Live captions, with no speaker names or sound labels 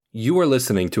You are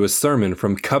listening to a sermon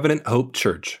from Covenant Hope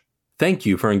Church. Thank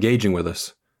you for engaging with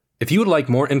us. If you would like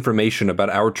more information about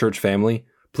our church family,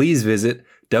 please visit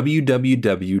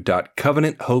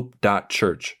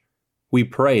www.covenanthope.church. We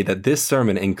pray that this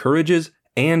sermon encourages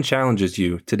and challenges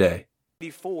you today.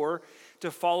 Before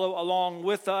to follow along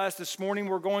with us. This morning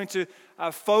we're going to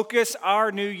focus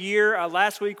our new year.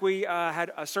 Last week we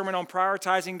had a sermon on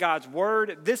prioritizing God's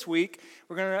Word. This week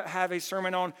we're going to have a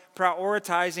sermon on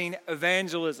prioritizing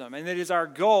evangelism. And it is our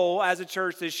goal as a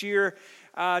church this year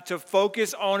to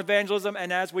focus on evangelism.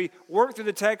 And as we work through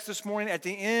the text this morning, at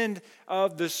the end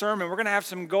of the sermon, we're going to have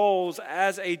some goals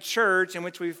as a church in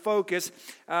which we focus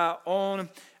on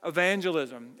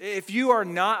evangelism. If you are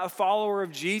not a follower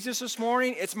of Jesus this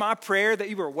morning, it's my prayer that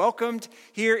you are welcomed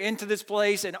here into this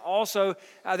place, and also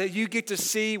that you get to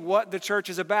see what the church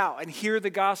is about and hear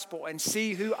the gospel and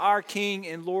see who our King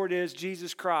and Lord is,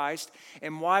 Jesus Christ,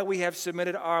 and why we have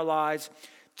submitted our lives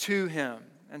to Him.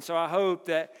 And so I hope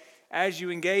that as you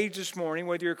engage this morning,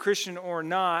 whether you're a Christian or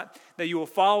not, that you will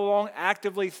follow along,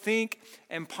 actively think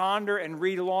and ponder and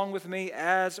read along with me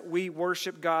as we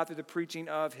worship God through the preaching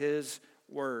of His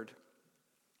Word.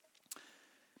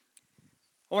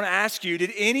 I want to ask you,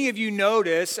 did any of you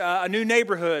notice a new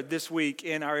neighborhood this week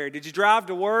in our area? Did you drive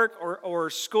to work or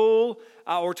school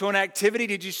or to an activity?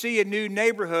 Did you see a new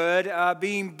neighborhood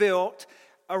being built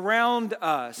around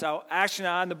us? So Ashton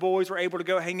and I and the boys were able to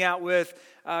go hang out with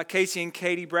Casey and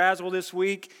Katie Braswell this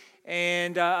week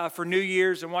and for New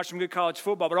Year's and watch some good college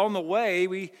football. But on the way,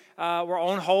 we were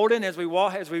on Holden as we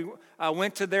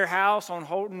went to their house on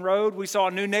Holden Road. We saw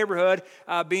a new neighborhood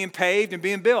being paved and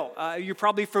being built. You're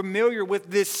probably familiar with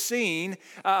this scene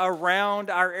around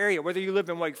our area. Whether you live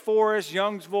in Wake Forest,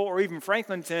 Youngsville, or even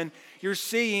Franklinton, you're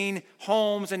seeing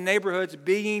homes and neighborhoods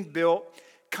being built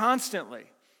constantly.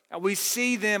 We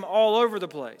see them all over the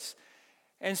place.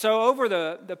 And so over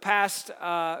the past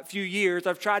few years,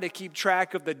 I've tried to keep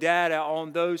track of the data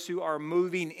on those who are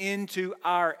moving into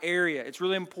our area. It's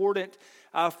really important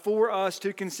for us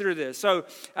to consider this. So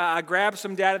I grabbed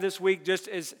some data this week just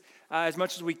as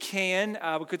much as we can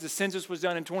because the census was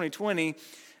done in 2020.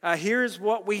 Here's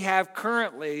what we have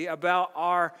currently about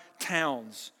our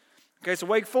towns. Okay, so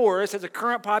Wake Forest has a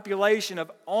current population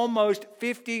of almost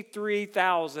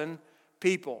 53,000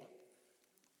 people.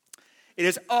 It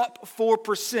is up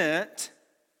 4%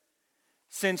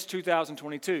 since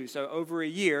 2022. So over a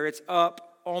year, it's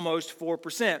up almost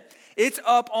 4%. It's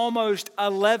up almost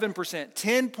 11%,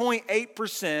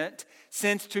 10.8%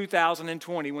 since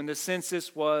 2020 when the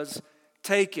census was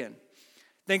taken.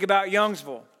 Think about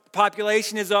Youngsville. The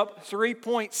population is up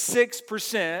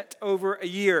 3.6% over a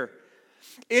year.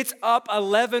 It's up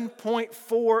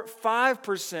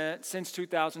 11.45% since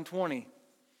 2020.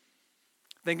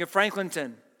 Think of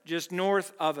Franklinton, just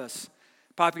north of us.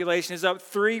 Population is up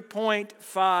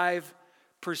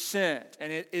 3.5%,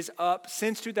 and it is up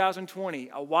since 2020,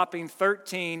 a whopping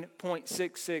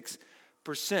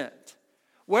 13.66%.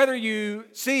 Whether you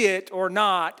see it or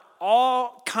not,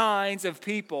 all kinds of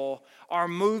people are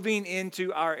moving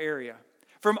into our area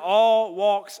from all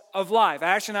walks of life.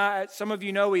 Ash and I, some of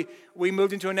you know, we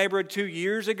moved into a neighborhood 2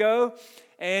 years ago.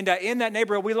 And in that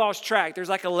neighborhood, we lost track. There's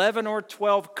like 11 or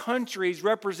 12 countries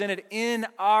represented in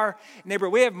our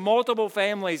neighborhood. We have multiple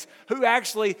families who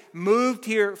actually moved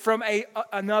here from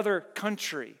another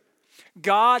country.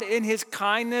 God, in His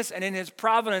kindness and in His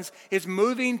providence, is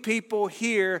moving people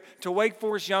here to Wake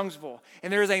Forest, Youngsville.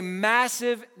 And there is a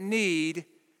massive need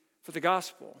for the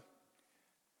gospel.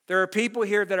 There are people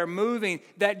here that are moving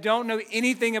that don't know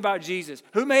anything about Jesus,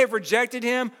 who may have rejected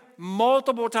Him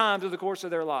multiple times over the course of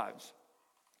their lives.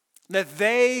 That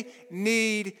they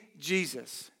need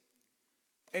Jesus.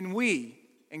 And we,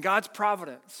 in God's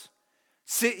providence,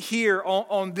 sit here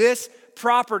on this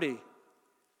property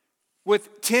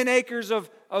with 10 acres of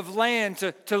land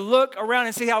to look around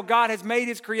and see how God has made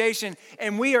His creation.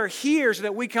 And we are here so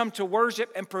that we come to worship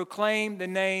and proclaim the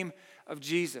name of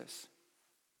Jesus.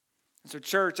 And so,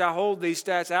 church, I hold these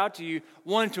stats out to you,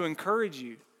 one, to encourage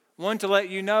you. One, to let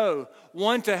you know.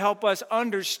 One, to help us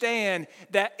understand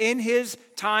that in His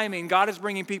timing, God is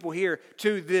bringing people here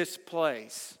to this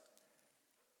place.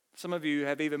 Some of you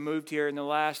have even moved here in the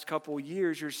last couple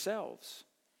years yourselves.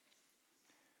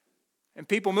 And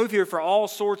people move here for all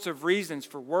sorts of reasons,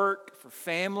 for work, for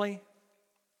family.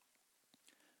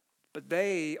 But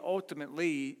they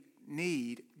ultimately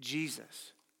need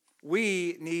Jesus.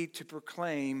 We need to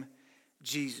proclaim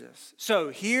Jesus. So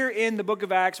here in the book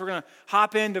of Acts, we're going to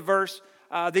hop into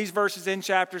these verses in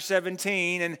chapter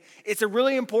 17, and it's a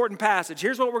really important passage.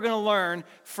 Here's what we're going to learn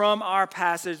from our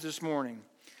passage this morning.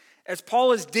 As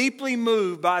Paul is deeply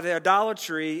moved by the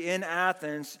idolatry in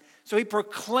Athens, So he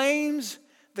proclaims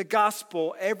the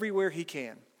gospel everywhere he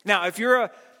can. Now, if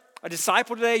you're a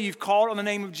disciple today, you've called on the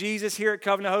name of Jesus here at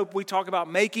Covenant Hope, we talk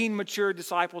about making mature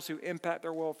disciples who impact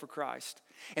their world for Christ.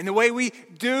 And the way we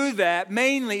do that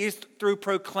mainly is through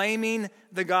proclaiming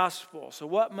the gospel. So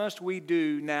what must we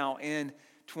do now in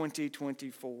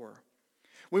 2024?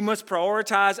 We must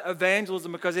prioritize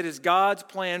evangelism because it is God's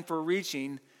plan for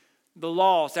reaching the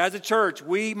lost. As a church,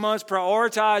 we must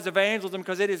prioritize evangelism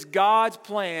because it is God's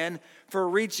plan for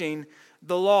reaching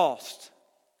the lost.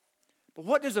 But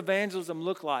what does evangelism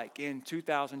look like in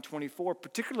 2024,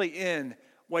 particularly in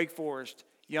Wake Forest,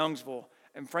 Youngsville,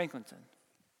 and Franklinton?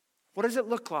 What does it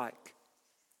look like?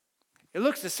 It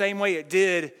looks the same way it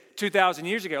did 2,000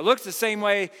 years ago. It looks the same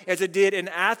way as it did in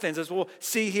Athens, as we'll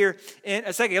see here in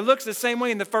a second. It looks the same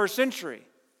way in the first century.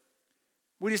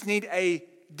 We just need a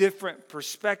different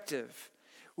perspective.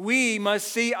 We must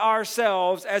see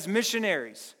ourselves as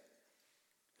missionaries.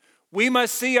 We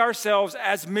must see ourselves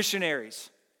as missionaries.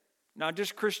 Not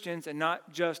just Christians and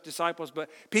not just disciples, but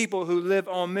people who live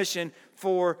on mission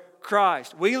for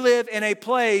Christ. We live in a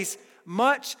place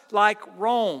much like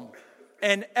Rome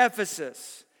and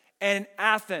Ephesus and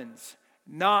Athens,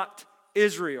 not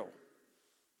Israel.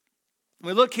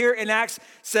 When we look here in Acts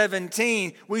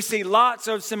 17, we see lots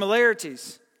of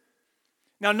similarities.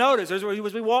 Now notice, as we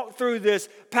walk through this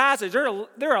passage, there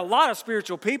are a lot of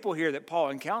spiritual people here that Paul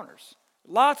encounters.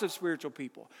 Lots of spiritual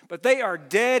people. But they are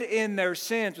dead in their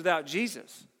sins without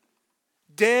Jesus.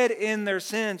 Dead in their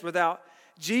sins without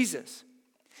Jesus.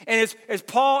 And as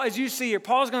Paul, as you see here,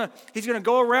 he's going to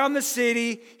go around the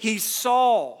city. He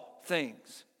saw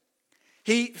things.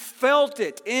 He felt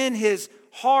it in his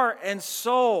heart and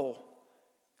soul.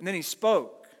 And then he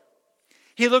spoke.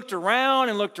 He looked around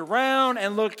and looked around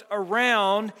and looked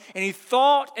around. And he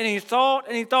thought and he thought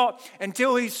and he thought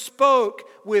until he spoke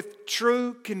with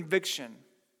true conviction.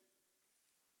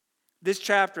 This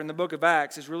chapter in the book of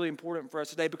Acts is really important for us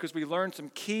today because we learn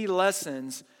some key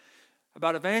lessons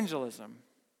about evangelism.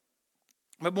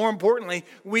 But more importantly,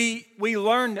 we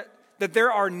learn that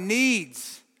there are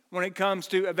needs when it comes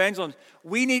to evangelism.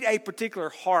 We need a particular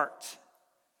heart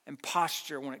and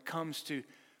posture when it comes to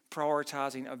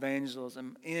prioritizing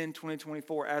evangelism in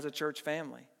 2024 as a church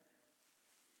family.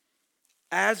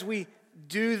 As we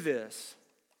do this,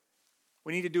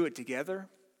 we need to do it together,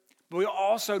 but we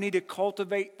also need to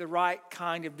cultivate the right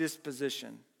kind of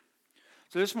disposition.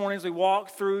 So this morning as we walk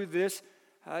through this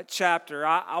chapter,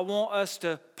 I want us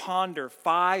to ponder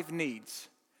 5 needs.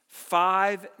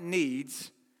 5 needs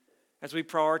as we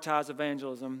prioritize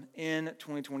evangelism in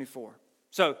 2024.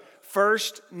 So,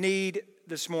 first need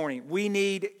this morning, we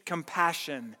need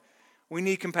compassion. We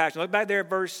need compassion. Look back there at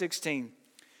verse 16.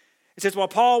 It says, while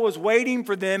Paul was waiting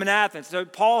for them in Athens. So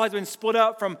Paul has been split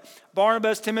up from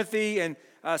Barnabas, Timothy, and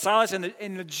Silas, and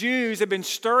the Jews have been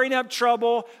stirring up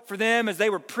trouble for them as they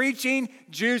were preaching.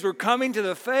 Jews were coming to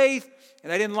the faith,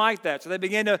 and they didn't like that. So they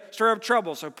began to stir up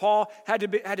trouble. So Paul had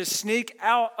to sneak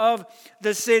out of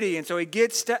the city. And so he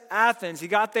gets to Athens. He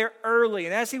got there early.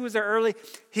 And as he was there early,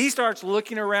 he starts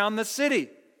looking around the city.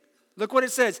 Look what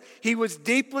it says. He was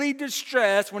deeply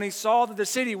distressed when he saw that the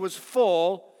city was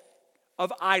full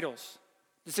of idols.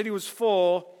 The city was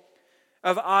full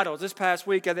of idols. This past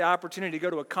week, I had the opportunity to go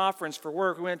to a conference for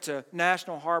work. We went to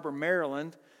National Harbor,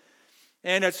 Maryland,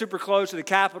 and it's super close to the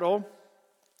Capitol.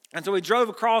 And so we drove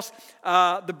across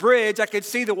the bridge. I could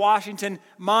see the Washington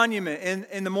Monument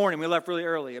in the morning. We left really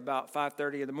early, about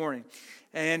 5:30 in the morning.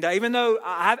 And even though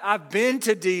I've been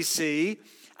to D.C.,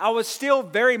 I was still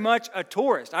very much a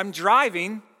tourist. I'm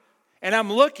driving, and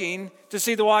I'm looking to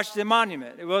see the Washington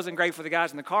Monument. It wasn't great for the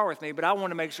guys in the car with me, but I wanted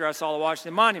to make sure I saw the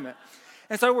Washington Monument.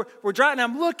 And so we're driving,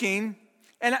 and I'm looking,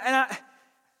 and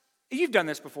you've done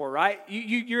this before, right?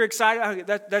 You're excited.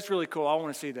 Oh, that's really cool. I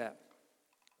want to see that.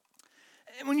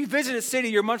 And when you visit a city,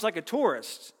 you're much like a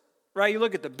tourist, right? You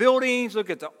look at the buildings,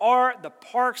 look at the art, the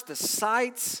parks, the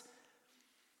sights.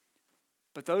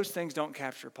 But those things don't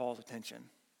capture Paul's attention.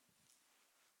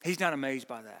 He's not amazed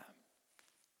by that.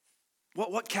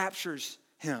 What captures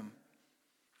him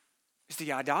is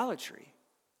the idolatry.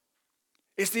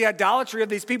 It's the idolatry of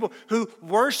these people who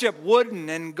worship wooden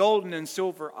and golden and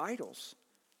silver idols.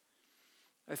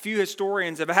 A few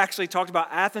historians have actually talked about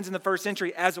Athens in the first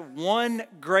century as one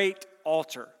great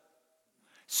altar.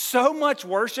 So much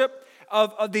worship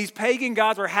of these pagan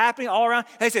gods were happening all around.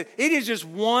 They said, it is just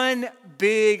one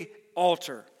big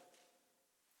altar.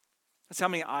 That's how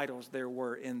many idols there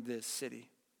were in this city.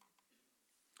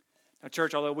 Now,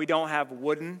 church, although we don't have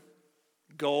wooden,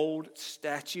 gold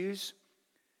statues,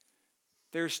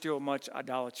 there's still much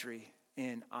idolatry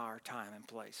in our time and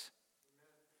place.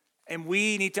 And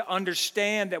we need to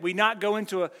understand that we not go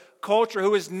into a culture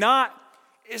who is not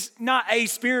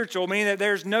aspiritual, meaning that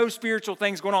there's no spiritual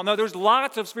things going on. No, there's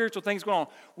lots of spiritual things going on.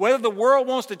 Whether the world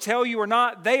wants to tell you or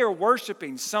not, they are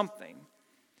worshiping something.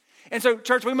 And so,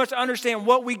 church, we must understand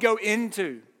what we go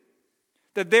into.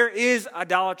 That there is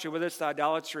idolatry, whether it's the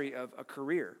idolatry of a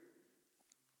career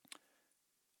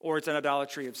or it's an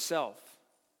idolatry of self.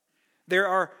 There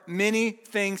are many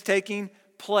things taking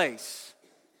place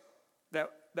that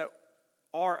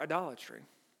are idolatry.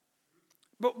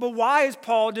 But why is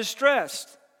Paul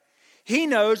distressed? He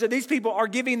knows that these people are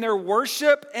giving their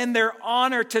worship and their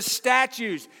honor to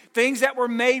statues, things that were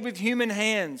made with human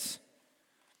hands.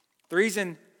 The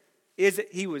reason is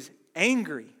that he was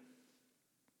angry.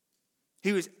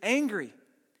 He was angry.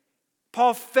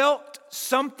 Paul felt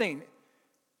something.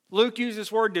 Luke used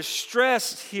this word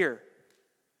distressed here.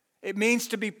 It means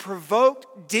to be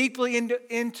provoked deeply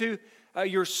into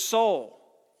your soul.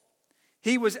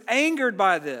 He was angered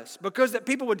by this because that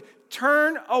people would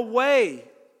turn away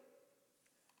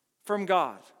from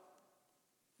God.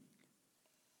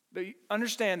 But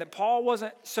understand that Paul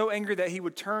wasn't so angry that he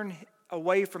would turn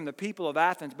away from the people of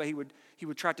Athens, but he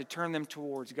would try to turn them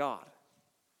towards God.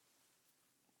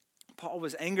 Paul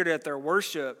was angered at their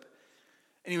worship,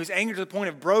 and he was angered to the point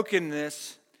of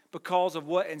brokenness because of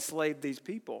what enslaved these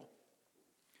people.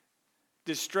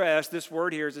 Distress, this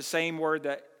word here is the same word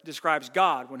that describes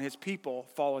God when his people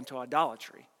fall into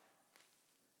idolatry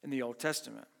in the Old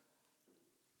Testament.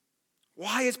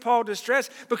 Why is Paul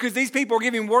distressed? Because these people are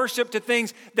giving worship to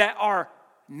things that are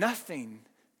nothing.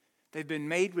 They've been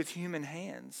made with human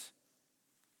hands.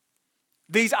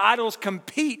 These idols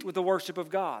compete with the worship of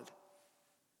God.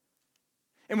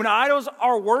 And when idols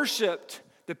are worshiped,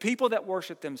 the people that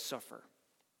worship them suffer.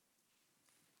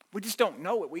 We just don't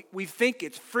know it. We think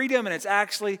it's freedom and it's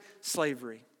actually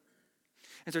slavery.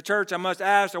 And so, church, I must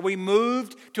ask, are we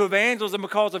moved to evangelism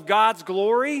because of God's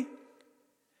glory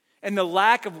and the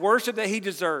lack of worship that he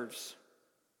deserves?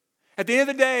 At the end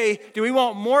of the day, do we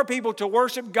want more people to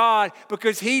worship God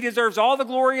because he deserves all the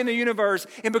glory in the universe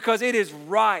and because it is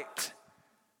right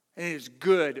and it is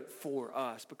good for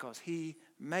us because he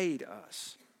made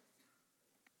us?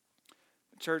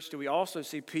 Church, do we also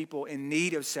see people in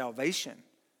need of salvation?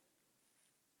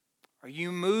 Are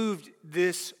you moved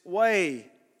this way?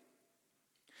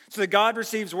 So that God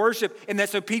receives worship and that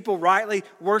so people rightly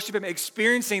worship him,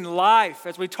 experiencing life,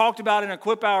 as we talked about in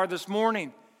Equip Hour this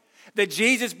morning, that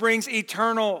Jesus brings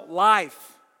eternal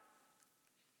life.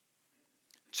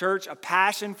 Church, a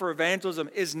passion for evangelism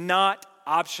is not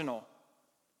optional.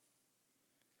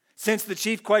 Since the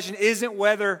chief question isn't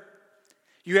whether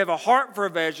you have a heart for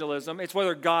evangelism, it's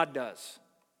whether God does.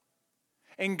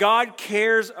 And God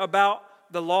cares about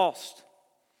the lost.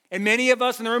 And many of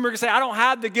us in the room are going to say, I don't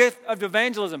have the gift of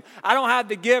evangelism. I don't have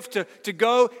the gift to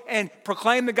go and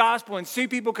proclaim the gospel and see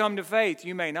people come to faith.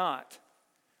 You may not.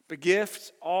 But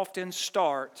gifts often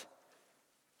start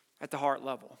at the heart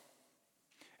level.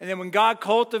 And then when God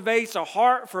cultivates a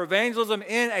heart for evangelism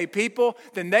in a people,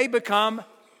 then they become,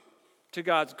 to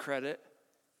God's credit,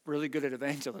 really good at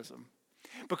evangelism.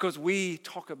 Because we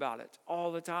talk about it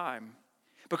all the time.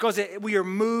 Because we are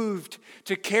moved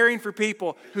to caring for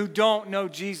people who don't know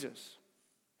Jesus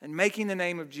and making the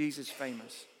name of Jesus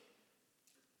famous.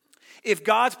 If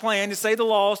God's plan to save the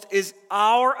lost is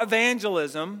our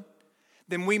evangelism,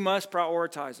 then we must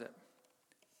prioritize it.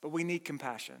 But we need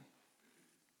compassion.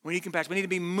 We need compassion. We need to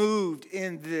be moved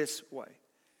in this way.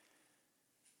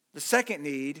 The second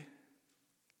need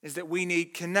is that we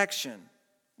need connection.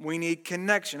 We need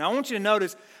connection. I want you to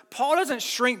notice, Paul doesn't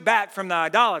shrink back from the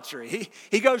idolatry.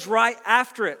 He goes right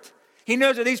after it. He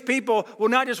knows that these people will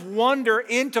not just wander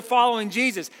into following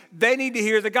Jesus. They need to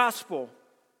hear the gospel.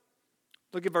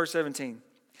 Look at verse 17.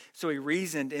 So he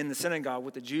reasoned in the synagogue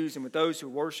with the Jews and with those who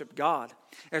worship God,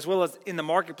 as well as in the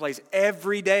marketplace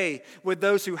every day with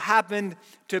those who happened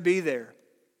to be there.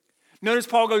 Notice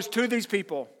Paul goes to these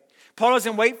people. Paul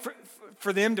doesn't wait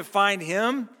for them to find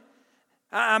him.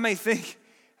 I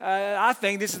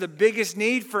think this is the biggest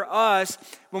need for us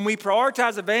when we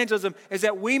prioritize evangelism is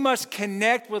that we must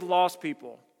connect with lost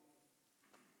people.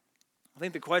 I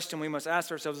think the question we must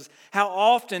ask ourselves is, how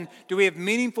often do we have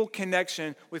meaningful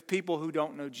connection with people who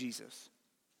don't know Jesus?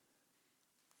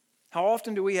 How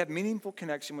often do we have meaningful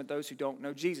connection with those who don't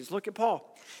know Jesus? Look at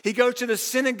Paul. He goes to the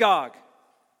synagogue.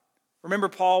 Remember,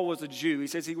 Paul was a Jew. He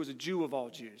says he was a Jew of all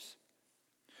Jews.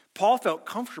 Paul felt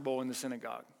comfortable in the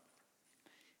synagogue.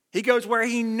 He goes where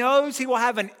he knows he will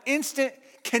have an instant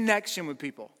connection with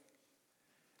people.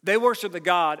 They worship the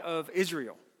God of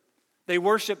Israel. They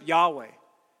worship Yahweh.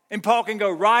 And Paul can go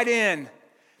right in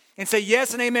and say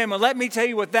yes and amen. Well, let me tell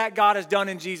you what that God has done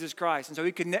in Jesus Christ. And so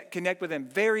he can connect with them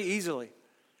very easily.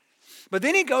 But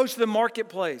then he goes to the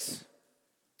marketplace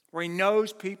where he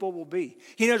knows people will be.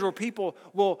 He knows where people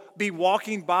will be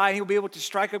walking by, and he'll be able to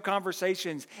strike up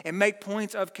conversations and make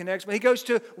points of connection. But he goes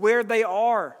to where they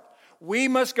are. We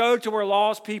must go to where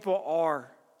lost people are.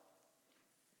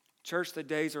 Church, the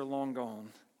days are long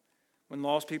gone when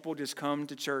lost people just come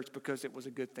to church because it was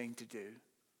a good thing to do.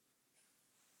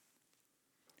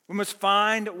 We must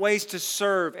find ways to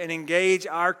serve and engage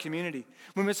our community.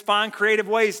 We must find creative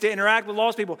ways to interact with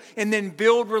lost people and then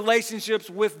build relationships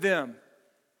with them.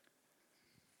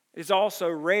 It's also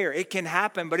rare. It can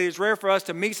happen, but it is rare for us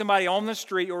to meet somebody on the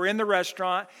street or in the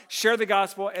restaurant, share the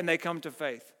gospel, and they come to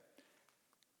faith.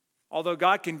 Although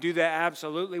God can do that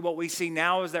absolutely, what we see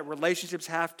now is that relationships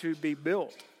have to be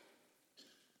built.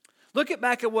 Look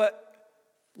back at what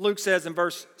Luke says in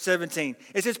verse 17.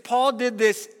 It says, Paul did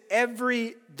this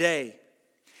every day.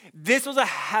 This was a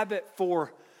habit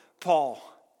for Paul.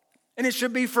 And it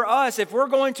should be for us. If we're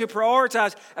going to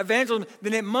prioritize evangelism,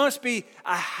 then it must be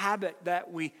a habit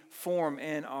that we form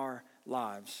in our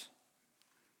lives.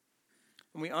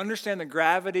 When we understand the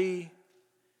gravity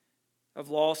of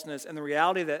lostness and the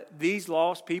reality that these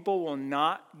lost people will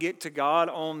not get to God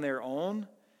on their own,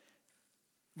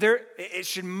 it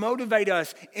should motivate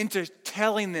us into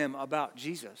telling them about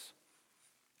Jesus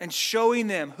and showing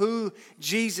them who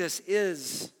Jesus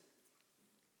is.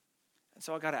 And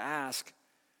so I got to ask,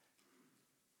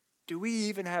 do we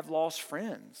even have lost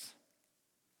friends?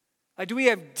 Do we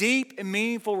have deep and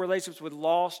meaningful relationships with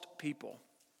lost people?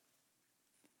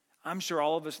 I'm sure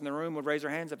all of us in the room would raise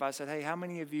our hands if I said, hey, how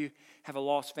many of you have a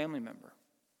lost family member?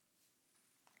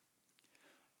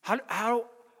 How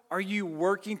are you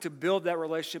working to build that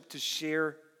relationship to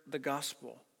share the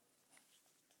gospel?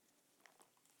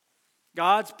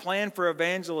 God's plan for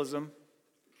evangelism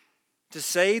to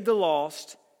save the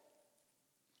lost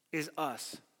is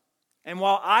us. And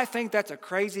while I think that's a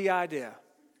crazy idea,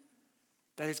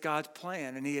 that is God's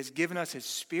plan. And He has given us His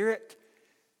Spirit,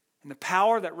 and the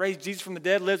power that raised Jesus from the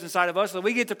dead lives inside of us, so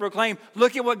we get to proclaim,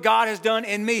 look at what God has done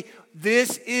in me.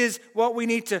 This is what we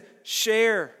need to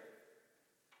share.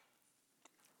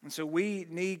 And so we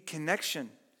need connection.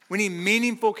 We need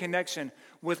meaningful connection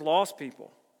with lost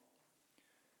people.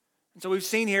 And so we've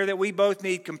seen here that we both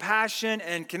need compassion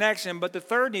and connection, but the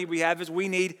third need we have is we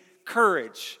need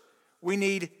courage. We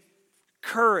need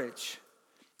courage.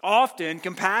 Often,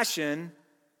 compassion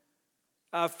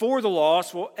for the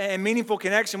lost and meaningful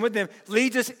connection with them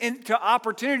leads us into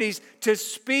opportunities to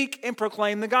speak and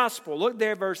proclaim the gospel. Look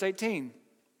there at verse 18.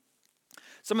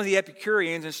 Some of the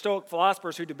Epicureans and Stoic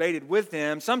philosophers who debated with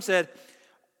him, some said,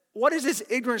 what is this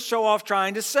ignorant show-off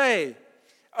trying to say?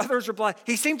 Others replied,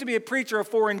 he seemed to be a preacher of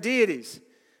foreign deities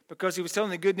because he was telling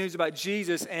the good news about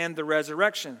Jesus and the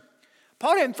resurrection.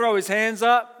 Paul didn't throw his hands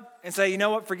up and say, you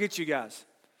know what, forget you guys.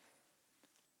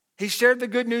 He shared the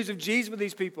good news of Jesus with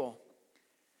these people.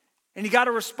 And he got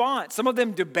a response. Some of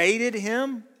them debated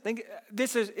him. Think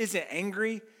this isn't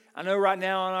angry. I know right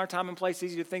now in our time and place,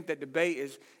 it's easy to think that debate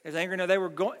is angry. No, they were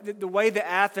going. The way that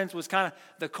Athens was kind of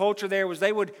the culture there was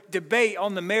they would debate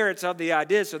on the merits of the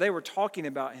ideas. So they were talking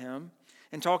about him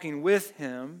and talking with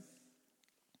him.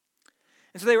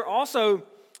 And so they were also,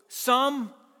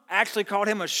 some actually called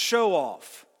him a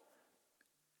show-off.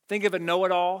 Think of a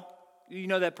know-it-all. You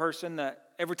know that person that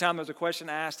every time there's a question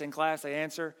asked in class, they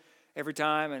answer every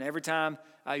time. And every time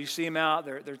you see them out,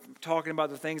 they're talking about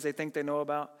the things they think they know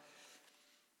about.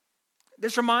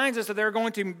 This reminds us that there are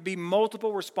going to be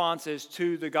multiple responses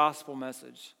to the gospel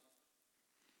message.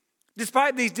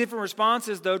 Despite these different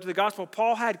responses, though, to the gospel,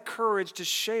 Paul had courage to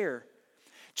share.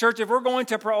 Church, if we're going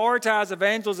to prioritize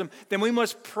evangelism, then we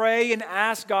must pray and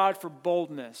ask God for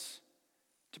boldness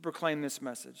to proclaim this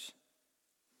message.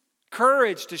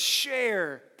 Courage to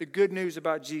share the good news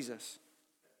about Jesus.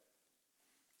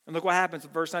 And look what happens in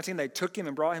verse 19. They took him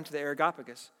and brought him to the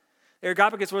Areopagus. The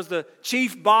Areopagus was the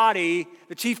chief body,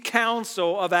 the chief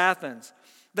council of Athens.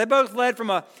 They both led from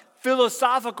a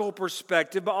philosophical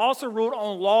perspective, but also ruled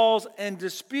on laws and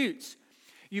disputes.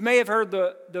 You may have heard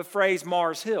the phrase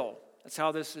Mars Hill. That's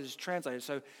how this is translated.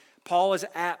 So Paul is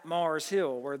at Mars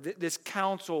Hill, where this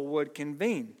council would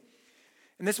convene.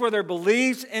 And this is where their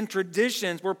beliefs and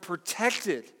traditions were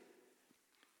protected.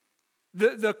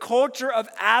 The culture of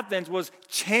Athens was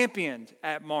championed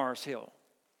at Mars Hill.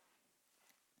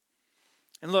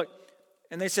 And look,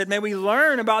 and they said, may we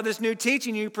learn about this new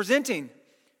teaching you're presenting.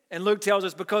 And Luke tells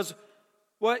us, because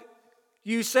what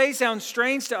you say sounds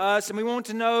strange to us, and we want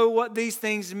to know what these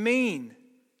things mean.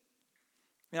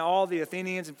 Now, all the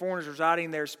Athenians and foreigners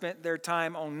residing there spent their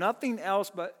time on nothing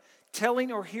else but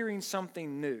telling or hearing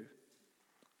something new.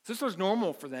 This was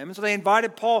normal for them. And so they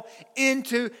invited Paul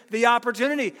into the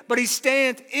opportunity. But he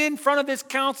stands in front of this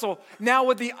council now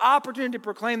with the opportunity to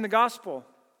proclaim the gospel.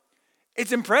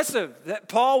 It's impressive that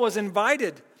Paul was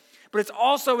invited, but it's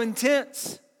also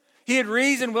intense. He had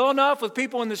reasoned well enough with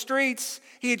people in the streets.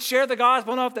 He had shared the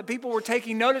gospel enough that people were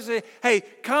taking notice. Hey,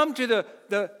 come to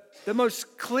the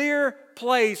most clear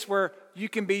place where you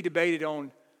can be debated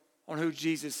on who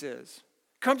Jesus is.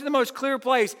 Come to the most clear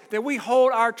place that we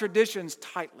hold our traditions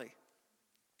tightly.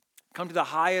 Come to the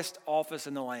highest office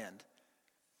in the land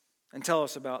and tell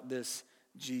us about this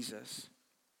Jesus.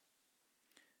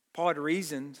 Paul had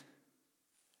reasoned,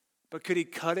 but could he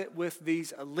cut it with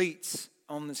these elites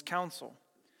on this council?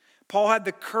 Paul had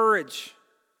the courage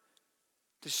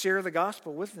to share the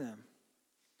gospel with them.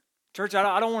 Church,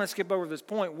 I don't want to skip over this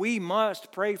point. We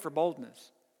must pray for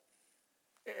boldness.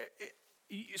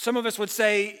 Some of us would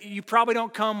say you probably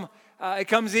don't come, it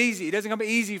comes easy. It doesn't come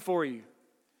easy for you.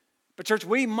 But church,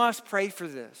 we must pray for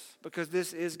this because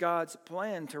this is God's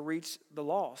plan to reach the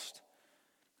lost.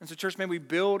 And so church, may we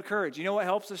build courage. You know what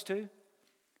helps us too?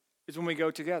 Is when we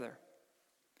go together.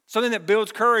 Something that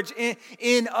builds courage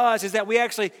in us is that we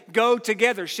actually go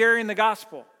together sharing the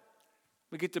gospel.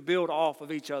 We get to build off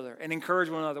of each other and encourage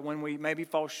one another when we maybe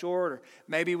fall short or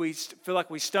maybe we feel like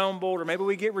we stumbled or maybe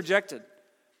we get rejected.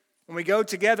 When we go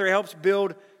together, it helps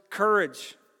build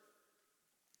courage.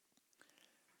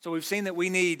 So we've seen that we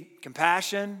need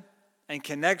compassion and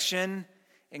connection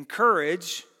and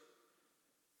courage.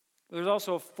 But there's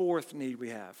also a fourth need we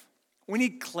have. We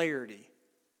need clarity.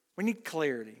 We need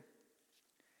clarity.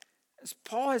 As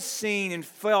Paul has seen and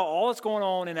felt all that's going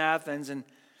on in Athens, and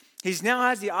he now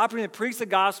has the opportunity to preach the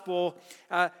gospel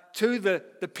to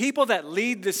the people that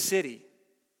lead the city.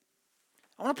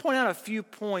 I want to point out a few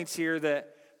points here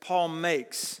that Paul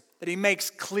makes, that he makes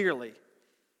clearly.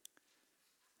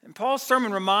 And Paul's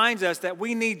sermon reminds us that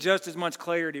we need just as much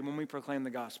clarity when we proclaim the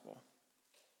gospel.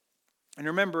 And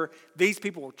remember, these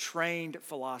people were trained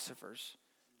philosophers.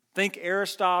 Think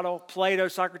Aristotle, Plato,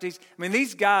 Socrates. I mean,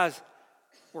 these guys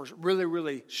were really,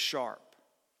 really sharp.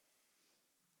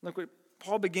 Look what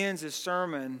Paul begins his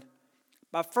sermon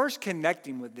by first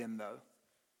connecting with them, though.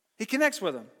 He connects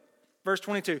with them. Verse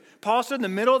 22, Paul stood in the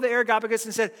middle of the Areopagus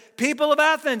and said, "People of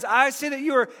Athens, I see that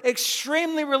you are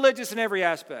extremely religious in every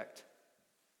aspect."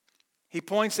 He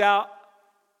points out,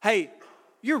 hey,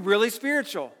 you're really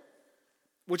spiritual,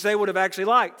 which they would have actually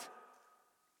liked.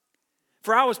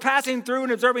 "For I was passing through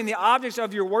and observing the objects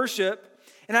of your worship,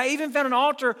 and I even found an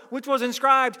altar which was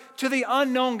inscribed to the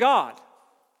unknown God.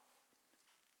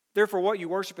 Therefore, what you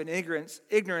worship in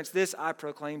ignorance, this I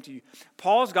proclaim to you."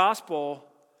 Paul's gospel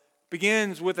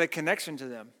begins with a connection to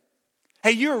them.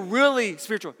 Hey, you're really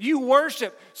spiritual. You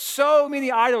worship so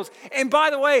many idols. And by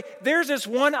the way, there's this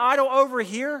one idol over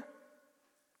here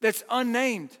that's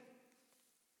unnamed.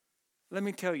 Let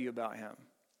me tell you about him.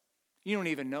 You don't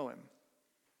even know him.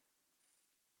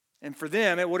 And for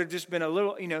them, it would have just been a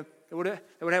little, they would have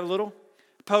a little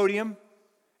podium,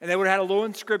 and they would have had a little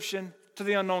inscription to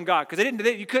the unknown God. Because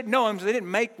you couldn't know him, so they didn't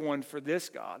make one for this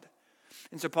God.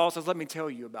 And so Paul says, let me tell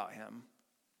you about him.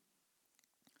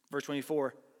 Verse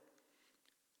 24,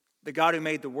 the God who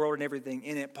made the world and everything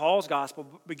in it. Paul's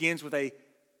gospel begins with a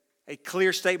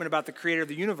clear statement about the creator of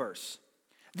the universe.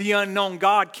 The unknown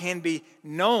God can be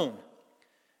known.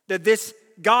 That this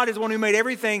God is the one who made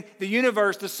everything, the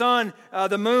universe, the sun,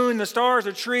 the moon, the stars,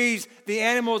 the trees, the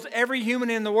animals, every human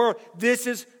in the world. This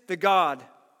is the God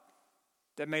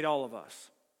that made all of us.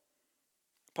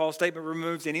 Paul's statement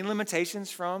removes any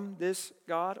limitations from this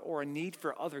God or a need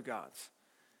for other gods.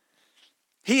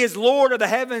 He is Lord of the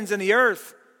heavens and the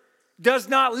earth, does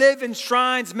not live in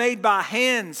shrines made by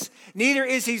hands, neither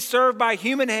is he served by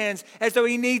human hands as though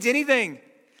he needs anything,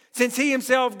 since he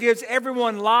himself gives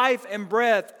everyone life and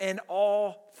breath and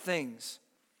all things.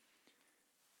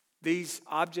 These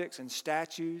objects and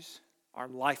statues are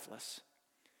lifeless.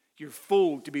 You're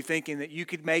fooled to be thinking that you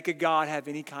could make a God have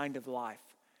any kind of life.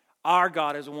 Our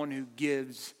God is the one who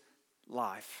gives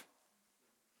life.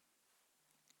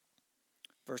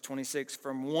 Verse 26,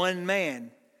 from one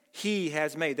man he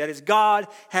has made. That is, God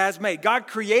has made. God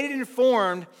created and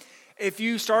formed. If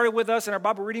you started with us in our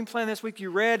Bible reading plan this week, you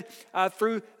read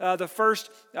through the first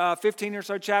 15 or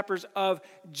so chapters of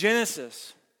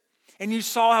Genesis. And you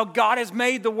saw how God has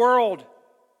made the world.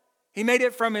 He made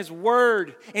it from his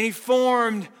word. And he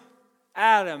formed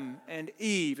Adam and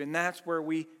Eve. And that's where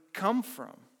we come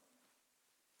from.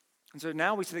 And so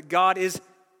now we see that God is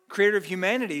creator of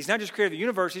humanity. He's not just creator of the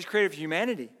universe, he's creator of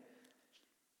humanity.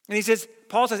 And he says,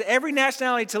 Paul says, every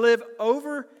nationality to live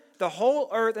over the whole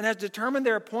earth and has determined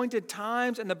their appointed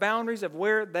times and the boundaries of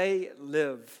where they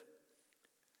live.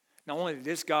 Not only did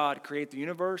this God create the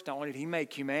universe, not only did he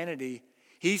make humanity,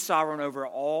 he's sovereign over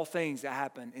all things that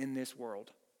happen in this world.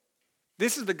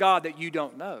 This is the God that you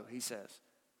don't know, he says.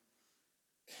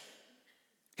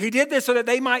 He did this so that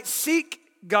they might seek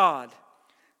God.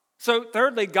 So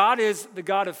thirdly, God is the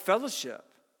God of fellowship.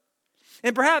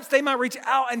 And perhaps they might reach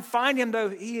out and find him, though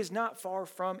he is not far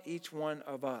from each one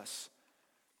of us.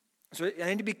 So I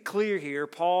need to be clear here.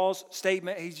 Paul's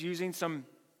statement, he's using some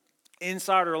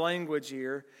insider language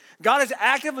here. God is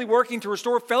actively working to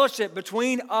restore fellowship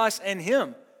between us and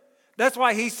him. That's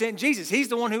why he sent Jesus. He's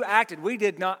the one who acted. We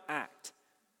did not act.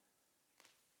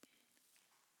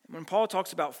 When Paul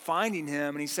talks about finding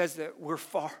him and he says that we're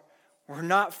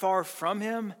not far from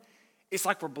him, it's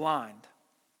like we're blind.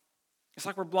 It's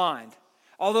like we're blind.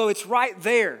 Although it's right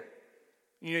there.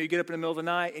 You know, you get up in the middle of the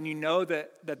night and you know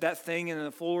that thing in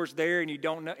the floor is there and you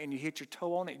don't know, and you hit your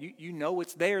toe on it. You know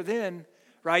it's there then,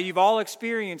 right? You've all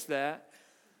experienced that.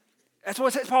 That's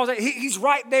what Paul said. He's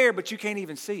right there, but you can't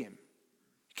even see him.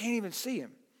 You can't even see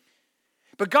him.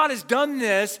 But God has done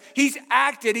this. He's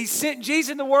acted. He's sent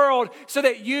Jesus in the world so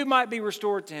that you might be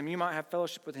restored to him. You might have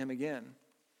fellowship with him again.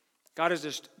 God has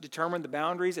just determined the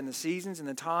boundaries and the seasons and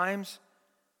the times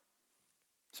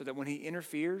so that when he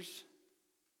interferes,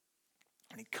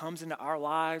 when he comes into our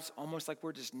lives almost like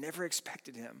we're just never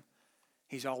expected him,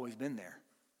 he's always been there,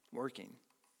 working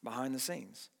behind the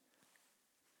scenes.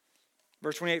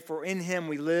 Verse 28, for in him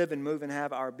we live and move and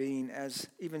have our being, as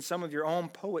even some of your own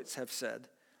poets have said.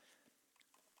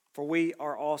 For we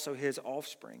are also his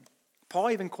offspring.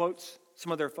 Paul even quotes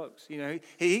some of their folks. You know,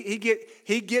 he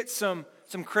gets some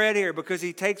credit here because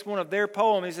he takes one of their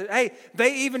poems. He says, hey,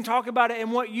 they even talk about it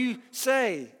in what you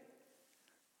say.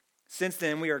 Since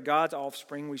then, we are God's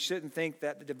offspring. We shouldn't think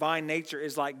that the divine nature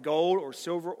is like gold or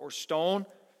silver or stone.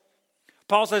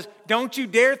 Paul says, don't you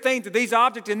dare think that these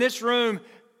objects in this room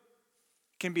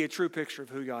can be a true picture of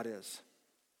who God is.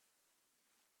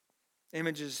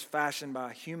 Images fashioned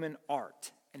by human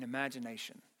art and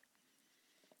imagination.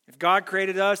 If God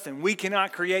created us, then we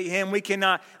cannot create him. We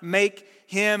cannot make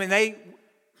him, and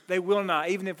they will not.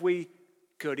 Even if we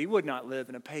could, he would not live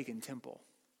in a pagan temple.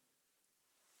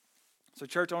 So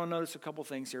church, I want to notice a couple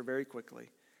things here very quickly.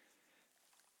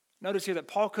 Notice here that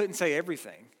Paul couldn't say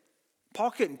everything.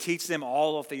 Paul couldn't teach them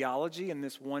all of theology in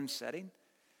this one setting.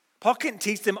 Paul couldn't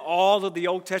teach them all of the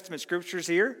Old Testament scriptures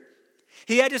here.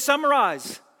 He had to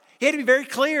summarize. He had to be very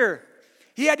clear.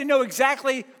 He had to know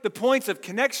exactly the points of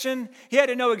connection. He had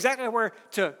to know exactly where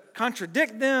to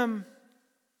contradict them.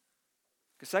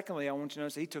 Because secondly, I want you to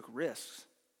notice that he took risks.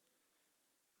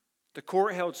 The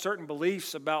court held certain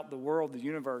beliefs about the world, the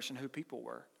universe, and who people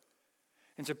were.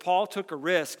 And so Paul took a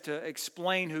risk to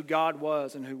explain who God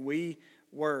was and who we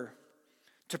were.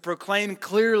 To proclaim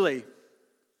clearly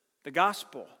the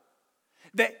gospel.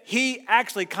 That he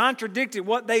actually contradicted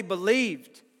what they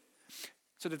believed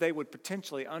so that they would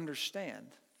potentially understand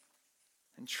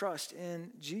and trust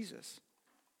in Jesus.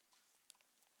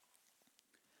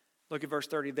 Look at verse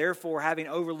 30. Therefore, having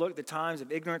overlooked the times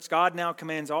of ignorance, God now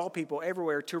commands all people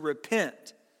everywhere to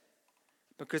repent,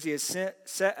 because he has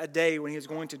set a day when he is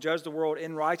going to judge the world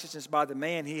in righteousness by the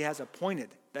man he has appointed,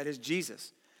 that is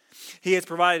Jesus. He has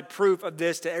provided proof of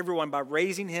this to everyone by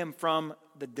raising him from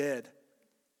the dead.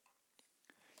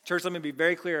 Church, let me be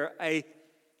very clear. A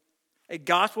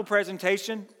gospel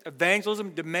presentation,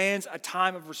 evangelism, demands a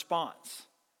time of response.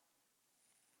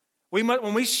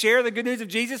 When we share the good news of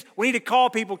Jesus, we need to call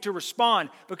people to respond,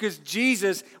 because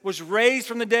Jesus was raised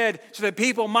from the dead so that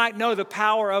people might know the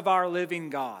power of our living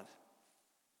God.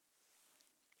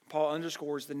 Paul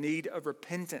underscores the need of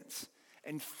repentance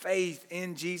and faith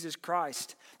in Jesus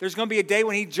Christ. There's going to be a day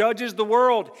when he judges the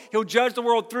world. He'll judge the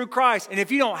world through Christ. And if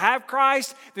you don't have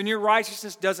Christ, then your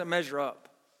righteousness doesn't measure up.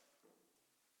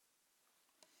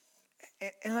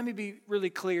 And let me be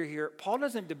really clear here. Paul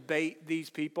doesn't debate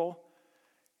these people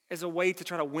as a way to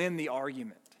try to win the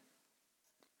argument.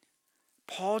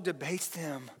 Paul debates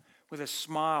them with a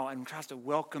smile and tries to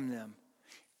welcome them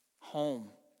home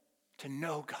to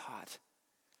know God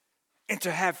and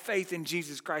to have faith in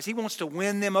Jesus Christ. He wants to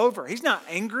win them over. He's not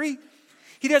angry.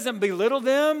 He doesn't belittle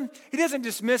them. He doesn't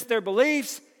dismiss their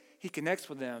beliefs. He connects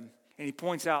with them and he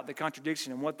points out the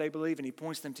contradiction in what they believe, and he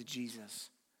points them to Jesus.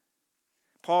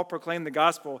 Paul proclaimed the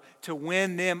gospel to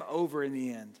win them over in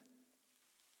the end.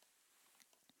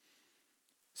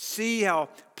 See how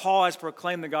Paul has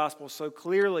proclaimed the gospel so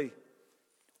clearly.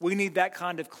 We need that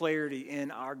kind of clarity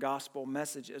in our gospel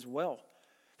message as well.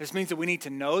 This means that we need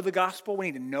to know the gospel. We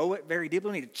need to know it very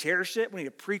deeply. We need to cherish it. We need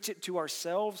to preach it to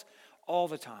ourselves all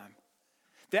the time.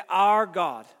 That our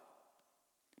God,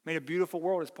 Made a beautiful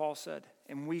world, as Paul said,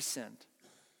 and we sinned.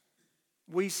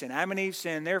 We sinned. Adam and Eve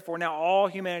sinned. Therefore, now all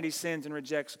humanity sins and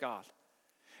rejects God.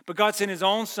 But God sent his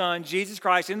own Son, Jesus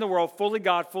Christ, into the world, fully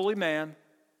God, fully man,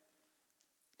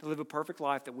 to live a perfect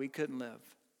life that we couldn't live.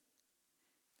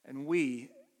 And we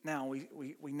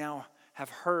now have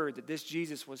heard that this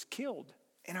Jesus was killed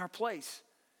in our place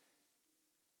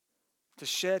to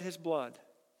shed his blood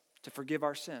to forgive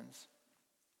our sins.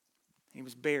 He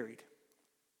was buried.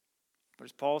 But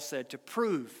as Paul said, to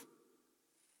prove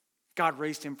God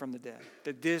raised him from the dead,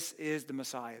 that this is the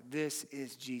Messiah, this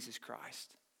is Jesus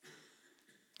Christ.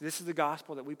 This is the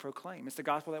gospel that we proclaim. It's the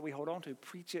gospel that we hold on to.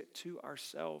 Preach it to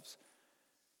ourselves.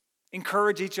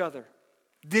 Encourage each other.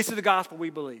 This is the gospel we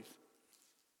believe.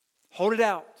 Hold it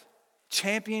out.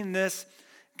 Champion this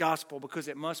gospel because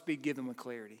it must be given with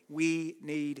clarity. We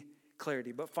need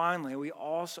clarity. But finally, we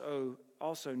also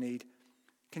need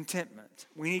contentment.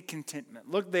 We need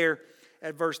contentment. Look there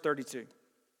at verse 32.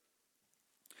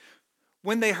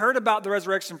 When they heard about the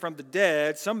resurrection from the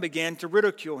dead, some began to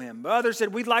ridicule him. But others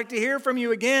said, we'd like to hear from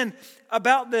you again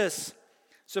about this.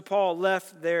 So Paul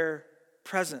left their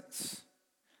presence.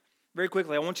 Very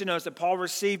quickly, I want you to notice that Paul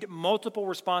received multiple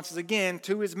responses again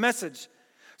to his message.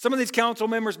 Some of these council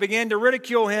members began to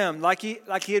ridicule him like he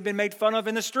had been made fun of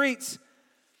in the streets.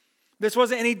 This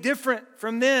wasn't any different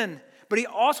from then. But he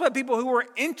also had people who were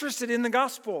interested in the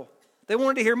gospel. They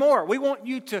wanted to hear more. We want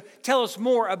you to tell us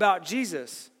more about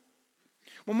Jesus.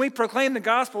 When we proclaim the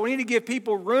gospel, we need to give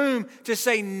people room to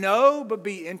say no, but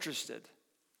be interested.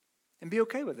 And be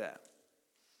okay with that.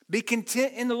 Be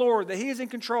content in the Lord that he is in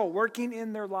control, working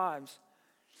in their lives.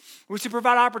 We should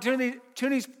provide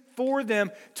opportunities for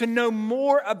them to know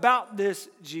more about this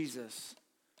Jesus.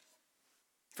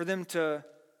 For them to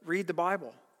read the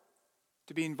Bible.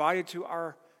 To be invited to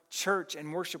our church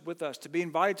and worship with us. To be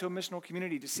invited to a missional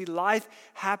community. To see life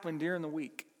happen during the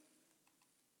week.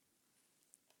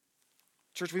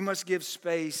 Church, we must give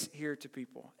space here to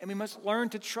people. And we must learn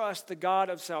to trust the God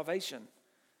of salvation.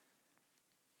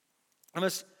 We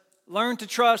must learn to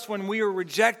trust when we are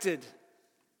rejected.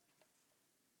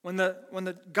 When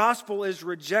the gospel is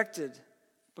rejected.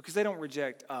 Because they don't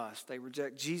reject us. They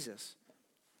reject Jesus.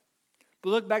 But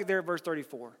look back there at verse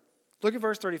 34. Look at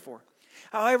verse 34.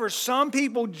 However, some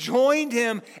people joined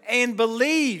him and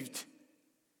believed.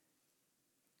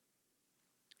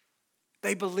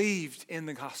 They believed in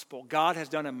the gospel. God has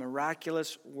done a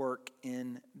miraculous work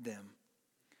in them.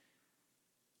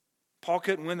 Paul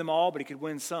couldn't win them all, but he could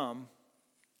win some.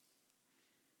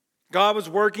 God was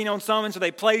working on some, and so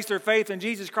they placed their faith in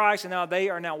Jesus Christ, and now they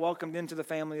are now welcomed into the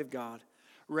family of God,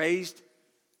 raised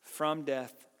from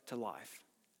death to life.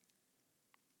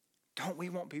 Don't we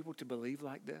want people to believe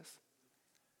like this?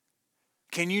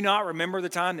 Can you not remember the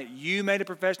time that you made a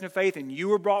profession of faith and you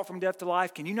were brought from death to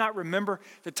life? Can you not remember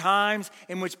the times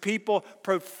in which people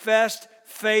professed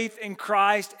faith in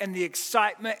Christ and the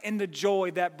excitement and the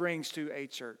joy that brings to a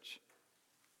church?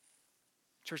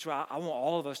 Church, I want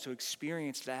all of us to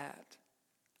experience that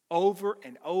over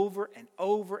and over and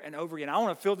over and over again. I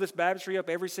want to fill this baptistry up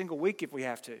every single week if we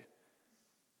have to.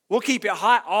 We'll keep it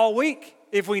hot all week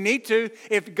if we need to.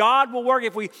 If God will work,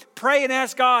 if we pray and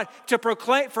ask God to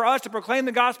proclaim, for us to proclaim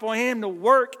the gospel and Him to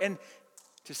work and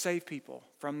to save people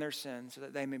from their sins so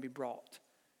that they may be brought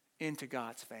into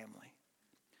God's family.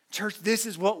 Church, this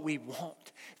is what we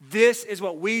want. This is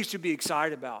what we should be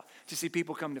excited about, to see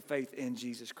people come to faith in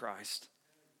Jesus Christ.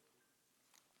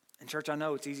 And church, I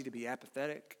know it's easy to be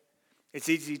apathetic. It's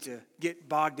easy to get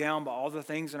bogged down by all the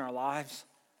things in our lives.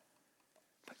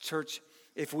 But church,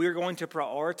 if we're going to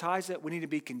prioritize it, we need to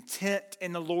be content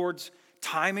in the Lord's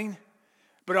timing,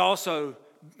 but also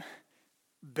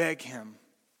beg Him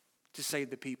to save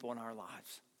the people in our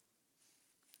lives.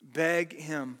 Beg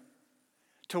Him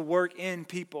to work in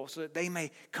people so that they may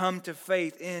come to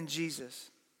faith in Jesus.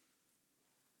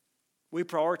 We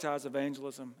prioritize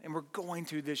evangelism, and we're going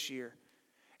to this year.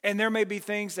 And there may be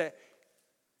things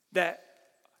that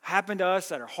happen to us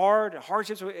that are hard,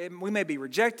 hardships. We may be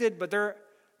rejected, but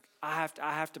I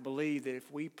have to believe that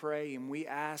if we pray and we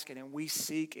ask and we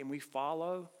seek and we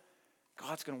follow,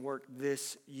 God's going to work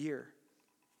this year.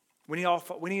 We need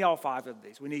all five of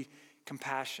these. We need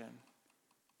compassion.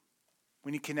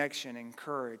 We need connection and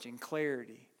courage and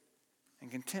clarity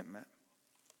and contentment.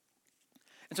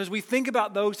 And so as we think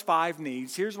about those five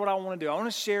needs, here's what I want to do. I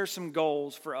want to share some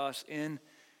goals for us in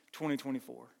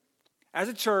 2024. As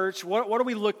a church, what are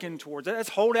we looking towards? Let's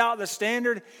hold out the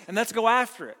standard and let's go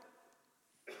after it.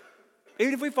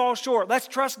 Even if we fall short, let's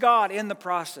trust God in the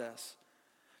process.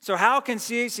 So how can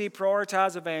CHC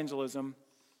prioritize evangelism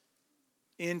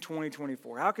in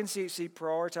 2024? How can CHC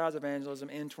prioritize evangelism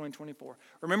in 2024?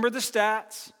 Remember the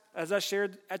stats, as I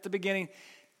shared at the beginning.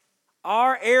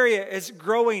 Our area is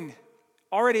growing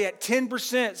already at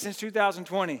 10% since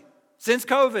 2020, since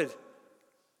COVID.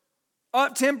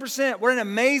 Up 10%. What an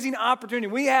amazing opportunity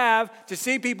we have to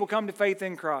see people come to faith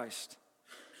in Christ.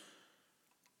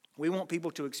 We want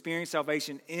people to experience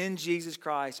salvation in Jesus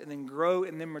Christ and then grow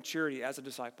in their maturity as a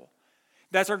disciple.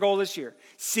 That's our goal this year.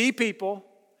 See people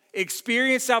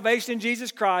experience salvation in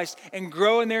Jesus Christ and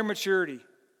grow in their maturity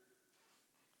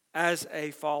as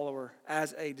a follower,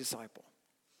 as a disciple.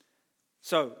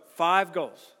 So, 5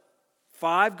 goals.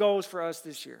 5 goals for us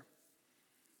this year.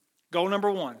 Goal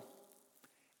number 1.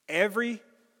 Every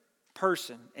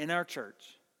person in our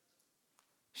church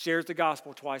shares the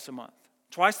gospel twice a month.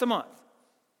 Twice a month.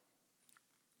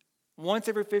 Once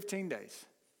every 15 days.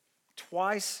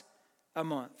 Twice a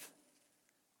month.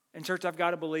 And church, I've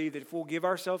got to believe that if we'll give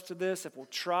ourselves to this, if we'll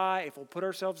try, if we'll put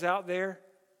ourselves out there,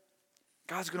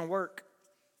 God's going to work.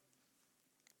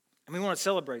 And we want to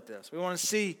celebrate this. We want to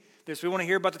see this. We want to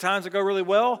hear about the times that go really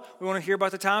well. We want to hear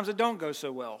about the times that don't go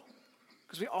so well.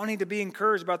 Because we all need to be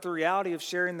encouraged about the reality of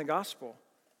sharing the gospel.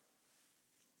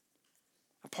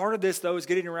 A part of this, though, is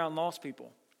getting around lost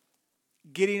people.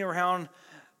 Getting around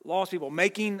lost people.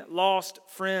 Making lost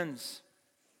friends.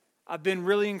 I've been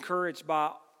really encouraged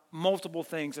by multiple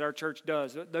things that our church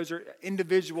does. Those are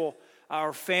individual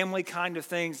or family kind of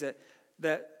things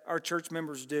that our church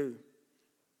members do.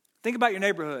 Think about your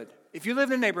neighborhood. If you live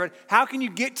in a neighborhood, how can you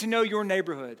get to know your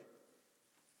neighborhood?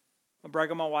 I'll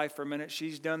brag on my wife for a minute.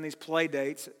 She's done these play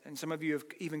dates, and some of you have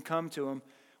even come to them,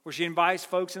 where she invites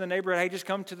folks in the neighborhood, hey, just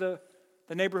come to the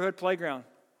neighborhood playground.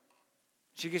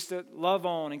 She gets to love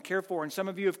on and care for. And some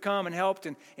of you have come and helped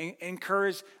and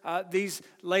encouraged these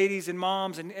ladies and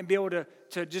moms and be able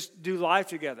to just do life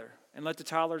together and let the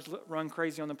toddlers run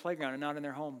crazy on the playground and not in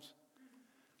their homes.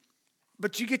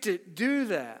 But you get to do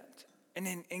that and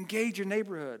then engage your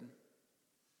neighborhood.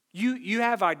 You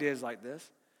have ideas like this.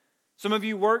 Some of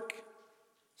you work.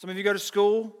 Some of you go to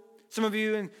school. Some of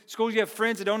you in schools, you have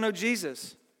friends that don't know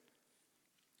Jesus.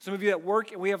 Some of you at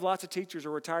work, and we have lots of teachers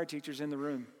or retired teachers in the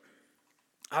room.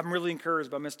 I'm really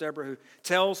encouraged by Miss Deborah, who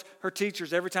tells her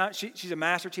teachers every time, she's a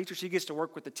master teacher, she gets to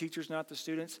work with the teachers, not the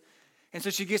students. And so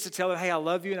she gets to tell them, hey, I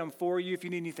love you and I'm for you. If you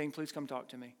need anything, please come talk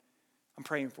to me. I'm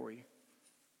praying for you.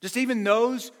 Just even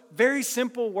those very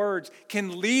simple words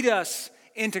can lead us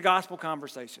into gospel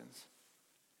conversations.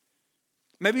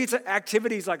 Maybe it's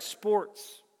activities like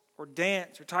sports or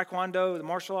dance or taekwondo, the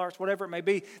martial arts, whatever it may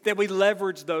be, that we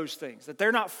leverage those things. That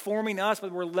they're not forming us,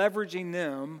 but we're leveraging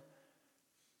them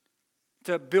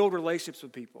to build relationships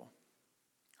with people.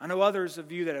 I know others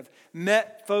of you that have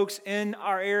met folks in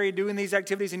our area doing these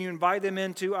activities and you invite them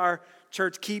into our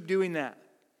church. Keep doing that.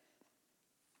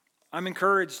 I'm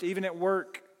encouraged, even at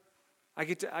work. I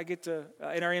get to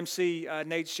in our MC,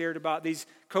 Nate shared about these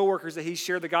coworkers that he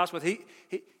shared the gospel with.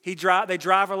 They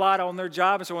drive a lot on their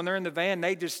job, and so when they're in the van,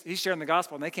 he's sharing the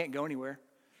gospel, and they can't go anywhere.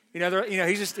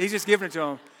 He's just giving it to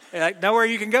them. Like, nowhere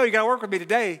you can go. You got to work with me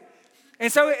today.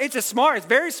 And so it's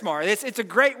very smart. It's a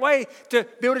great way to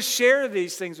be able to share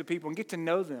these things with people and get to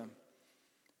know them.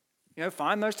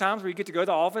 Find those times where you get to go to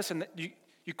the office and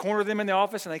you corner them in the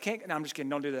office and they can't. No, I'm just kidding.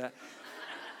 Don't do that.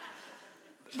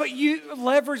 But you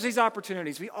leverage these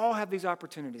opportunities. We all have these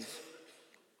opportunities.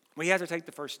 We have to take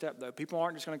the first step, though. People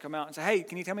aren't just going to come out and say, hey,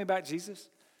 can you tell me about Jesus?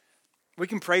 We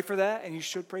can pray for that, and you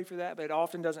should pray for that, but it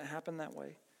often doesn't happen that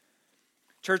way.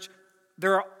 Church,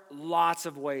 there are lots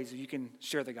of ways that you can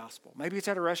share the gospel. Maybe it's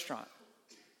at a restaurant.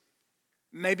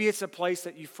 Maybe it's a place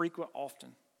that you frequent often.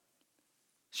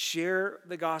 Share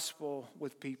the gospel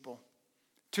with people.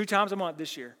 2 times a month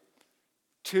this year.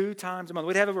 2 times a month.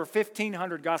 We'd have over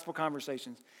 1,500 gospel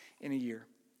conversations in a year.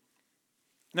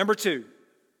 Number 2,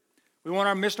 we want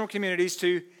our missional communities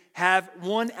to have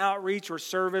 1 outreach or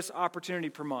service opportunity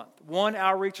per month. 1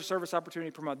 outreach or service opportunity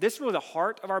per month. This is really the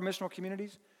heart of our missional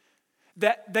communities.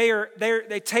 That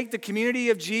they take the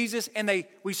community of Jesus and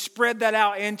we spread that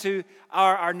out into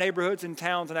our neighborhoods and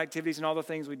towns and activities and all the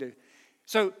things we do.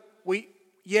 So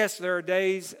yes, there are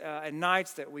days and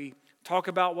nights that we talk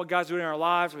about what God's doing in our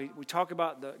lives. We talk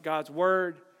about God's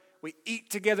word. We eat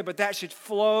together, but that should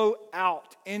flow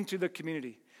out into the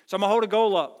community. So I'm going to hold a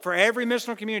goal up for every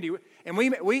missional community. And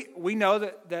we know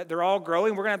that they're all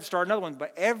growing. We're going to have to start another one.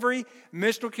 But every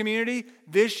missional community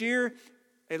this year,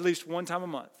 at least 1 time a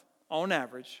month, on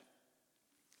average,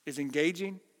 is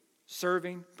engaging,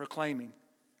 serving, proclaiming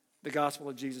the gospel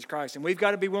of Jesus Christ. And we've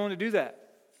got to be willing to do that.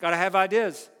 Got to have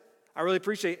ideas. I really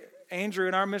appreciate Andrew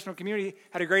in our missional community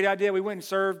had a great idea. We went and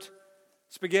served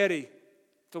spaghetti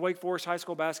to Wake Forest High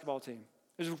School basketball team.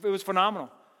 It was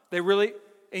phenomenal. They really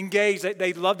engaged.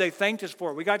 They thanked us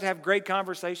for it. We got to have great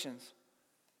conversations.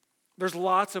 There's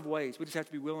lots of ways. We just have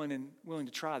to be willing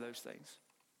to try those things.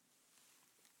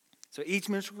 So each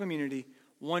ministerial community,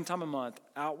 one time a month,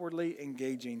 outwardly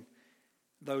engaging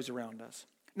those around us.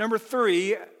 Number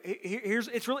 3,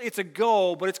 it's a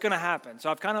goal, but it's going to happen. So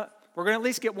we're going to at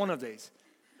least get one of these.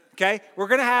 Okay? We're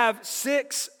going to have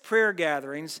 6 prayer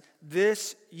gatherings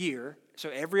this year. So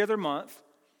every other month,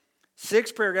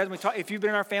 6 prayer gatherings. If you've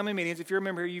been in our family meetings, if you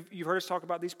remember, you've heard us talk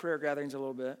about these prayer gatherings a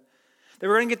little bit. That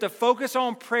we're going to get to focus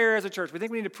on prayer as a church. We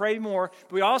think we need to pray more,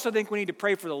 but we also think we need to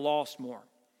pray for the lost more.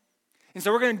 And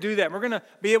so we're going to do that. We're going to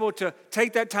be able to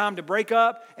take that time to break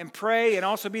up and pray and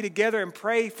also be together and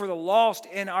pray for the lost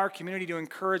in our community to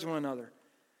encourage one another.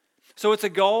 So it's a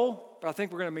goal, but I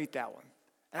think we're going to meet that one.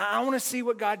 And I want to see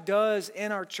what God does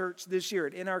in our church this year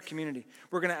and in our community.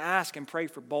 We're going to ask and pray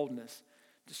for boldness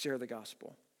to share the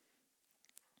gospel.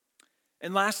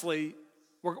 And lastly,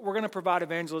 we're going to provide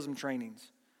evangelism trainings.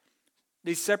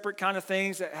 These separate kind of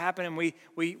things that happen, and we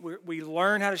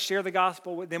learn how to share the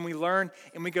gospel, then we learn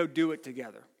and we go do it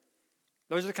together.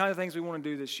 Those are the kind of things we want to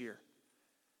do this year.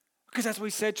 Because that's what we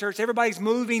said, church. Everybody's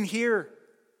moving here.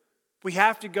 We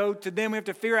have to go to them. We have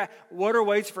to figure out what are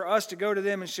ways for us to go to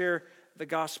them and share the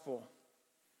gospel.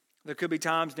 There could be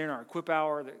times during our equip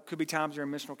hour, there could be times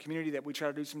during missional community that we try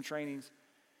to do some trainings,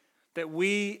 that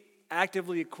we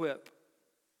actively equip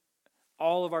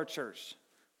all of our church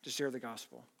to share the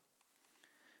gospel.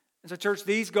 And so, church,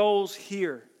 these goals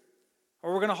here,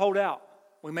 or we're going to hold out.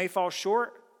 We may fall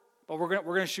short, but we're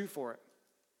going to shoot for it.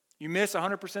 You miss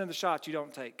 100% of the shots you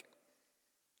don't take.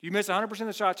 You miss 100% of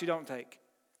the shots you don't take.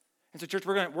 And so, church,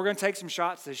 we're going to take some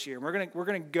shots this year. We're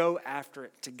going to go after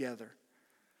it together.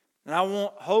 And I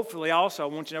want you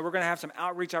to know we're going to have some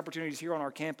outreach opportunities here on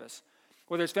our campus.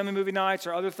 Whether it's family movie nights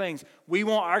or other things, we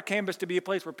want our campus to be a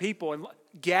place where people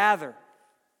gather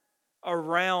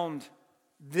around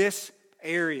this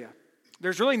area.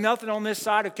 There's really nothing on this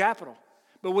side of Capitol.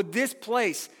 But would this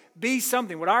place be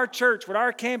something, would our church, would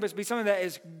our campus be something that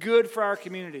is good for our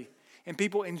community and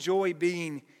people enjoy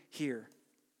being here,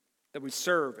 that we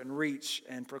serve and reach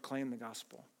and proclaim the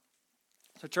gospel?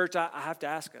 So church, I have to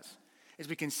ask us, as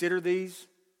we consider these,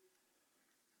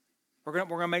 we're going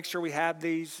to make sure we have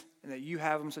these and that you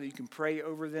have them so that you can pray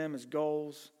over them as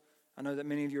goals. I know that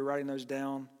many of you are writing those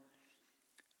down.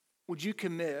 Would you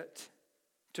commit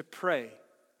to pray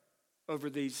over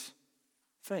these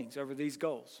things, over these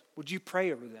goals? Would you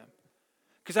pray over them?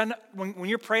 Because I know when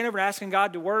you're praying over and asking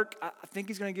God to work, I think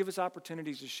He's going to give us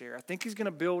opportunities to share. I think He's going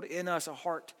to build in us a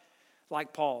heart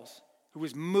like Paul's, who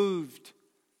was moved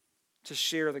to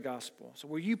share the gospel. So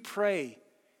will you pray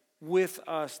with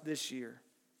us this year?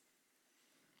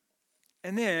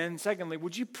 And then, secondly,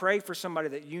 would you pray for somebody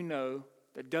that you know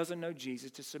that doesn't know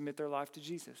Jesus to submit their life to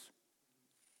Jesus?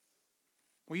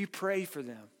 Will you pray for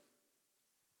them?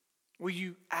 Will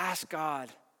you ask God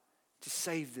to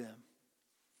save them?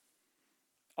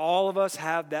 All of us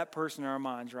have that person in our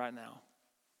minds right now.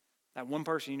 That one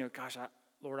person, gosh,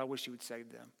 Lord, I wish you would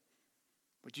save them.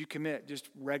 Would you commit just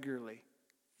regularly,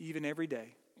 even every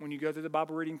day, when you go through the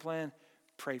Bible reading plan,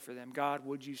 pray for them. God,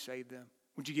 would you save them?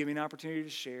 Would you give me an opportunity to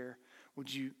share?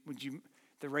 The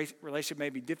relationship may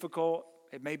be difficult,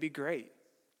 it may be great,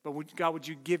 but God, would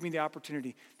you give me the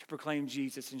opportunity to proclaim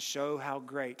Jesus and show how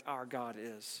great our God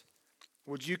is?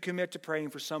 Would you commit to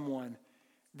praying for someone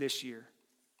this year?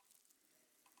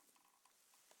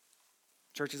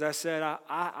 Church, as I said,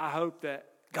 I hope that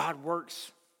God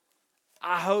works.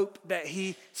 I hope that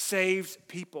He saves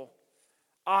people.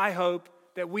 I hope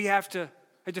that we have to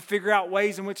figure out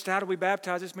ways in which how do we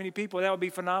baptize this many people. That would be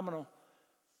phenomenal.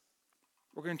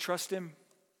 We're going to trust Him.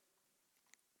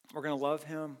 We're going to love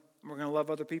Him. And we're going to love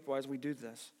other people as we do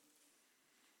this.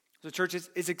 The church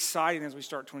is exciting as we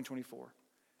start 2024.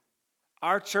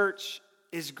 Our church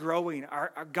is growing.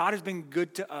 Our God has been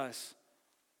good to us.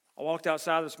 I walked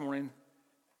outside this morning.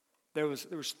 There was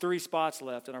 3 spots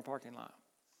left in our parking lot.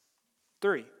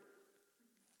 3.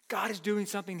 God is doing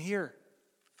something here.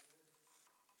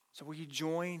 So will you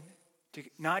join to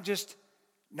not just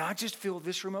fill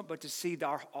this room up, but to see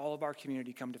all of our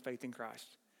community come to faith in Christ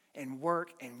and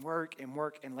work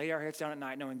and lay our heads down at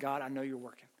night knowing, God, I know you're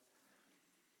working.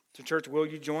 So church, will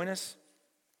you join us?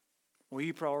 Will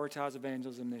you prioritize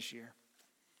evangelism this year?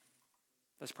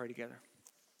 Let's pray together.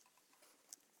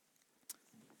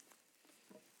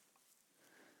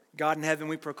 God in heaven,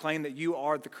 we proclaim that you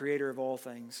are the creator of all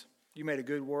things. You made a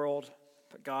good world,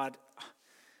 but God,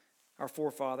 our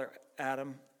forefather,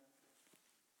 Adam,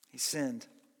 he sinned.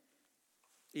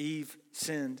 Eve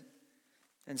sinned,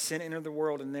 and sin entered the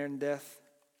world, and then death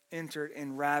entered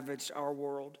and ravaged our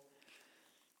world.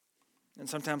 And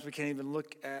sometimes we can't even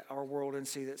look at our world and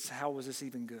see that, how was this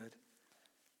even good?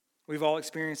 We've all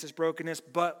experienced this brokenness,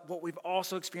 but what we've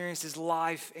also experienced is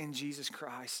life in Jesus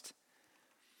Christ.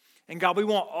 And God, we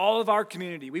want all of our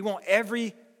community, we want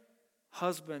every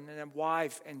husband and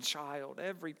wife and child,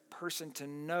 every person to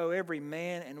know, every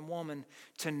man and woman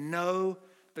to know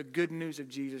the good news of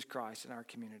Jesus Christ in our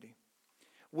community.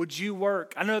 Would you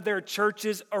work? I know there are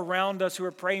churches around us who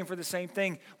are praying for the same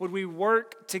thing. Would we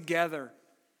work together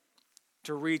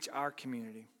to reach our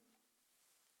community?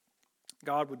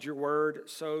 God, would your word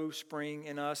so spring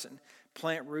in us and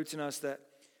plant roots in us that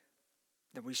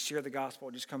we share the gospel?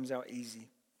 It just comes out easy.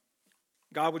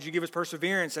 God, would you give us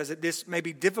perseverance as this may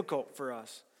be difficult for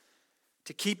us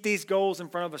to keep these goals in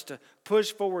front of us, to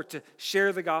push forward, to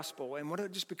share the gospel? And would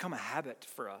it just become a habit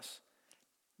for us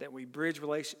that we bridge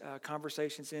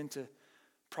conversations into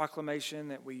proclamation,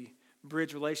 that we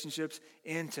bridge relationships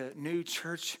into new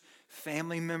church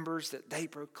family members, that they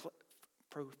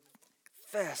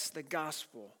profess the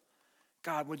gospel?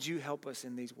 God, would you help us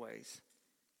in these ways?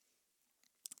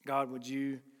 God, would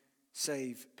you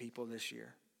save people this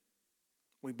year?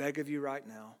 We beg of you right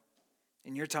now,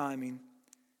 in your timing,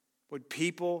 would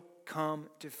people come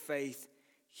to faith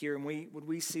here? And would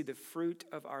we see the fruit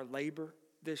of our labor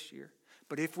this year?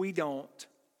 But if we don't,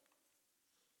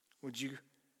 would you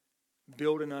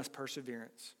build in us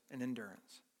perseverance and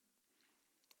endurance?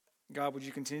 God, would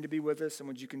you continue to be with us, and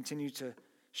would you continue to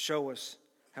show us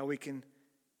how we can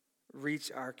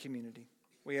reach our community?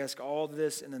 We ask all of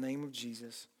this in the name of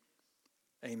Jesus.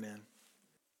 Amen.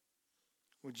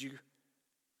 Would you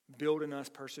build in us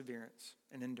perseverance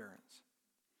and endurance?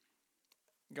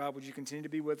 God, would you continue to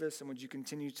be with us, and would you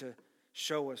continue to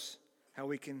show us how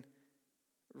we can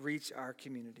reach our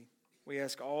community? We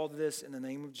ask all of this in the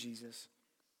name of Jesus.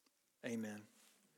 Amen.